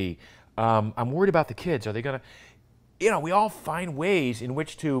needs to be. I'm worried about the kids. Are they gonna? We all find ways in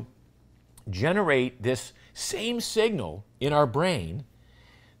which to generate this same signal in our brain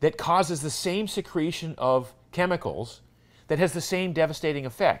that causes the same secretion of chemicals that has the same devastating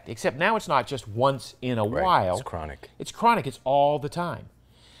effect, except now it's not just once in a while. It's chronic. It's chronic. It's all the time.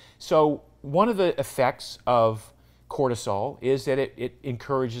 So one of the effects of cortisol is that it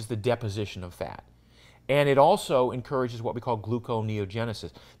encourages the deposition of fat. And it also encourages what we call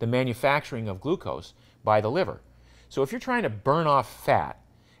gluconeogenesis, the manufacturing of glucose by the liver. So if you're trying to burn off fat,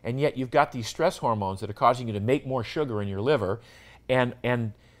 and yet you've got these stress hormones that are causing you to make more sugar in your liver, and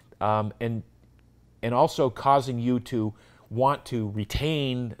also causing you to want to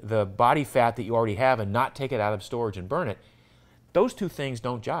retain the body fat that you already have and not take it out of storage and burn it, those two things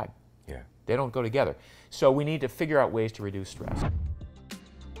don't jibe. Yeah. They don't go together. So we need to figure out ways to reduce stress.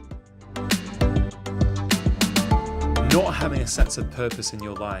 Not having a sense of purpose in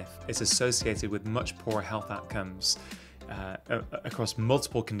your life is associated with much poorer health outcomes across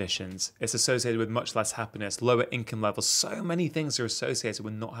multiple conditions. It's associated with much less happiness, lower income levels. So many things are associated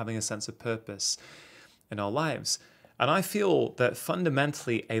with not having a sense of purpose in our lives. And I feel that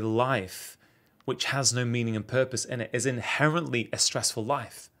fundamentally a life which has no meaning and purpose in it is inherently a stressful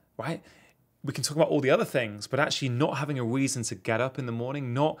life, right? We can talk about all the other things, but actually not having a reason to get up in the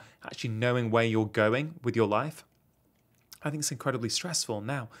morning, not actually knowing where you're going with your life, I think it's incredibly stressful.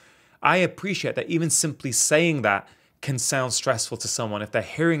 Now, I appreciate that even simply saying that can sound stressful to someone if they're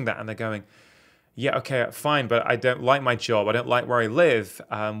hearing that and they're going, yeah, okay, fine, but I don't like my job. I don't like where I live.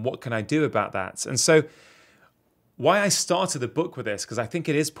 What can I do about that? And so why I started the book with this, because I think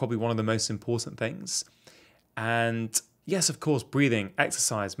it is probably one of the most important things. And yes, of course, breathing,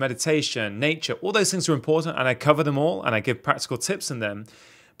 exercise, meditation, nature, all those things are important, and I cover them all and I give practical tips in them.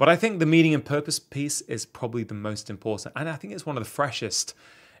 But I think the meaning and purpose piece is probably the most important. And I think it's one of the freshest.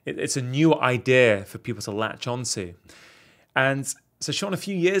 It's a new idea for people to latch onto. And so, Shawn, a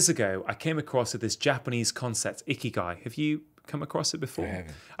few years ago, I came across this Japanese concept, ikigai. Have you come across it before? I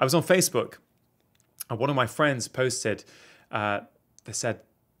haven't. I was on Facebook, and one of my friends posted, they said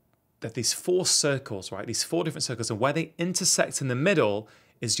that these 4 circles, right? These 4 different circles, and where they intersect in the middle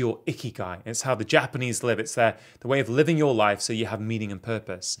is your ikigai. It's how the Japanese live. It's the way of living your life so you have meaning and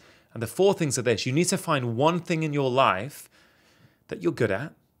purpose. And the 4 things are this. You need to find one thing in your life that you're good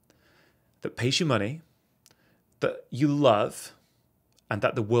at, that pays you money, that you love, and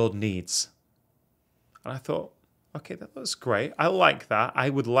that the world needs. And I thought, okay, that looks great. I like that. I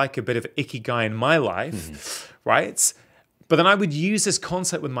would like a bit of ikigai in my life, right? But then I would use this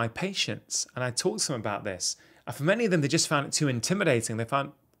concept with my patients, and I talked to them about this. And for many of them, they just found it too intimidating. They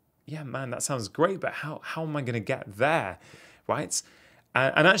found, yeah, man, that sounds great, but how am I going to get there, right?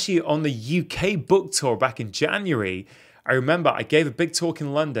 And actually, on the UK book tour back in January, I remember I gave a big talk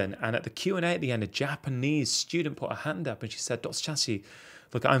in London, and at the Q&A at the end, a Japanese student put her hand up, and she said, Dr. Chatterjee,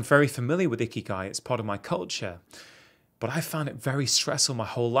 look, I'm very familiar with ikigai. It's part of my culture. But I found it very stressful my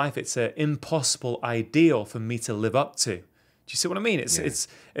whole life. It's an impossible ideal for me to live up to. Do you see what I mean?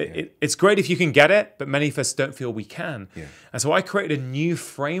 It's great if you can get it, but many of us don't feel we can. Yeah. And so I created a new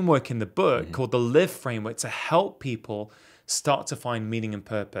framework in the book called the Live Framework to help people start to find meaning and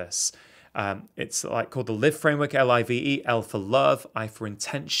purpose. It's called the Live Framework, L-I-V-E, L for love, I for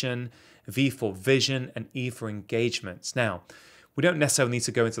intention, V for vision, and E for engagements. Now, we don't necessarily need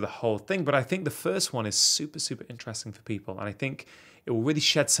to go into the whole thing, but I think the first one is super, super interesting for people. And I think it will really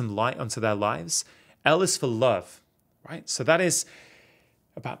shed some light onto their lives. L is for love, right? So that is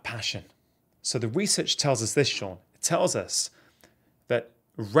about passion. So the research tells us this, Shawn. It tells us that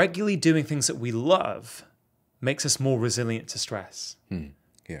regularly doing things that we love makes us more resilient to stress.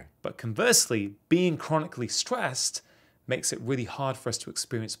 Yeah. But conversely, being chronically stressed makes it really hard for us to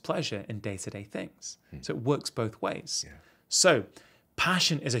experience pleasure in day-to-day things. So it works both ways. Yeah. So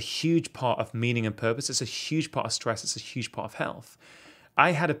passion is a huge part of meaning and purpose. It's a huge part of stress. It's a huge part of health.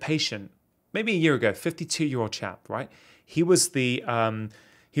 I had a patient maybe a year ago, 52-year-old chap, right? He was the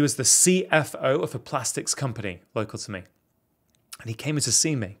CFO of a plastics company local to me. And he came in to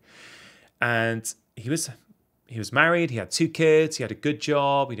see me. And he was married, he had 2 kids, he had a good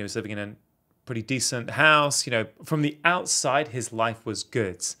job, he was living in a pretty decent house. From the outside, his life was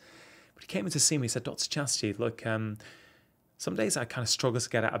good. But he came in to see me, he said, Dr. Chatterjee, look, some days I kind of struggle to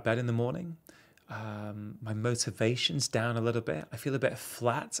get out of bed in the morning. My motivation's down a little bit. I feel a bit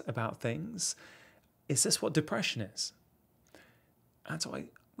flat about things. Is this what depression is? And so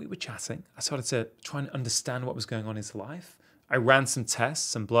we were chatting. I started to try and understand what was going on in his life. I ran some tests,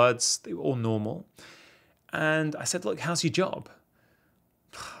 some bloods. They were all normal. And I said, look, how's your job?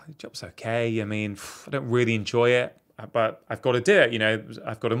 Your job's okay. I mean, I don't really enjoy it, but I've got to do it.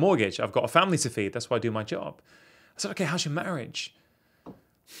 I've got a mortgage. I've got a family to feed. That's why I do my job. I said, okay, how's your marriage?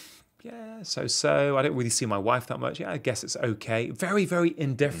 yeah, so. I don't really see my wife that much. Yeah, I guess it's okay. Very, very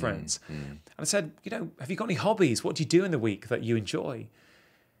indifferent. And I said, have you got any hobbies? What do you do in the week that you enjoy?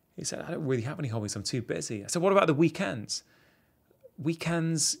 He said, I don't really have any hobbies. I'm too busy. I said, what about the weekends?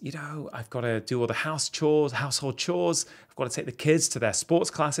 Weekends, I've got to do all the household chores. I've got to take the kids to their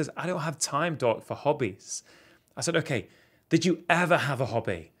sports classes. I don't have time, Doc, for hobbies. I said, okay, did you ever have a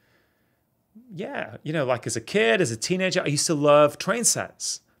hobby? Yeah, like as a kid, as a teenager, I used to love train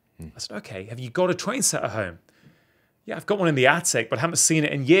sets. I said, okay, have you got a train set at home? Yeah, I've got one in the attic, but I haven't seen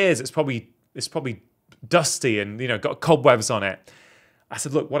it in years. It's probably dusty and, got cobwebs on it. I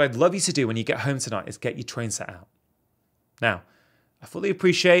said, look, what I'd love you to do when you get home tonight is get your train set out. Now, I fully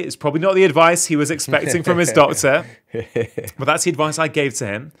appreciate it's probably not the advice he was expecting from his doctor, but that's the advice I gave to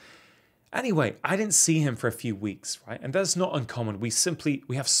him. Anyway, I didn't see him for a few weeks, right? And that's not uncommon. We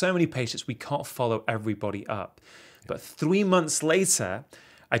have so many patients, we can't follow everybody up. But 3 months later,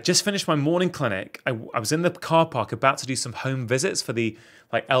 I just finished my morning clinic. I was in the car park about to do some home visits for the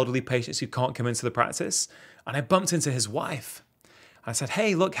elderly patients who can't come into the practice. And I bumped into his wife. I said,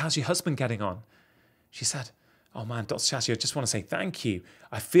 hey, look, how's your husband getting on? She said, oh man, Dr. Chassie, I just want to say thank you.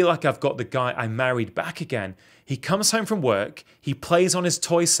 I feel like I've got the guy I married back again. He comes home from work, he plays on his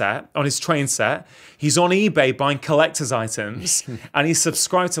train set, he's on eBay buying collector's items, and he's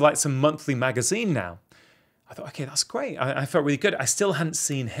subscribed to some monthly magazine now. I thought, okay, that's great. I felt really good. I still hadn't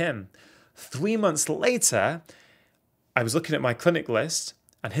seen him. 3 months later, I was looking at my clinic list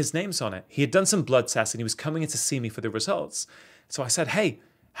and his name's on it. He had done some blood tests and he was coming in to see me for the results. So I said, hey,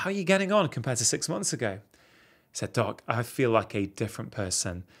 how are you getting on compared to 6 months ago? He said, Doc, I feel like a different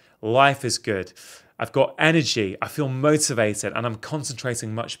person. Life is good. I've got energy. I feel motivated and I'm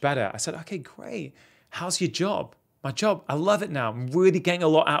concentrating much better. I said, okay, great. How's your job? My job, I love it now. I'm really getting a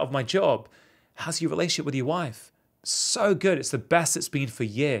lot out of my job. How's your relationship with your wife? So good. It's the best it's been for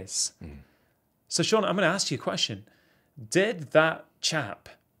years. So Shawn, I'm going to ask you a question. Did that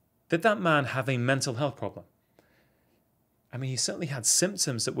man have a mental health problem? I mean, he certainly had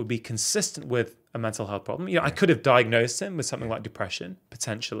symptoms that would be consistent with a mental health problem. I could have diagnosed him with something like depression,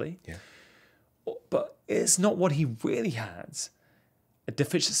 potentially. Yeah. But it's not what he really had, a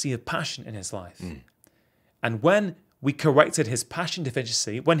deficiency of passion in his life. And when we corrected his passion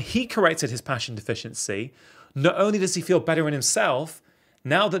deficiency, when he corrected his passion deficiency, not only does he feel better in himself,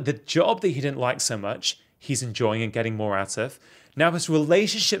 now that the job that he didn't like so much, he's enjoying and getting more out of, now his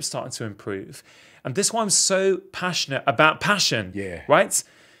relationship's starting to improve. And this is why I'm so passionate about passion, right?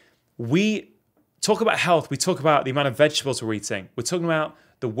 We talk about health, we talk about the amount of vegetables we're eating, we're talking about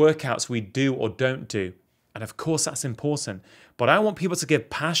the workouts we do or don't do. And of course that's important. But I want people to give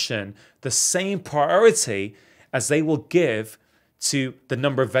passion the same priority as they will give to the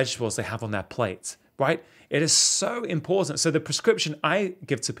number of vegetables they have on their plate, right? It is so important. So the prescription I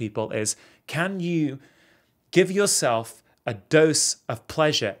give to people is, can you give yourself a dose of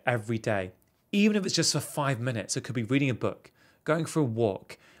pleasure every day? Even if it's just for 5 minutes. It could be reading a book, going for a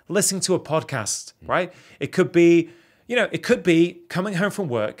walk, listening to a podcast, right? It could be, it could be coming home from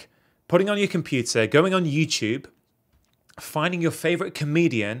work, putting on your computer, going on YouTube, finding your favorite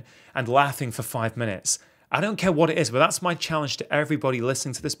comedian and laughing for 5 minutes. I don't care what it is, but that's my challenge to everybody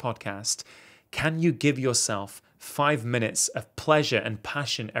listening to this podcast. Can you give yourself 5 minutes of pleasure and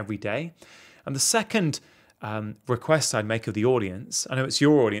passion every day? And the second request I'd make of the audience, I know it's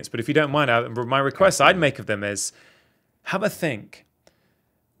your audience, but if you don't mind, my request I'd make of them is, have a think.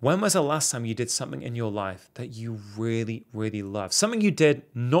 When was the last time you did something in your life that you really, really love? Something you did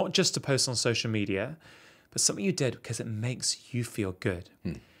not just to post on social media, but something you did because it makes you feel good.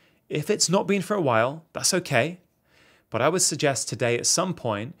 If it's not been for a while, that's okay. But I would suggest today at some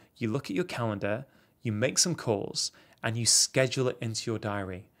point, you look at your calendar, you make some calls, and you schedule it into your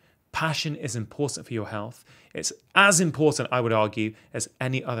diary. Passion is important for your health. It's as important, I would argue, as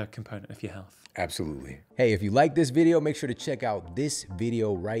any other component of your health. Absolutely. Hey, if you like this video, make sure to check out this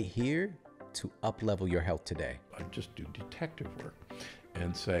video right here to up-level your health today. I just do detective work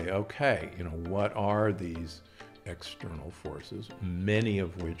and say, okay, what are these external forces, many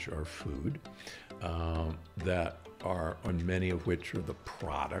of which are food, and many of which are the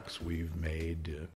products we've made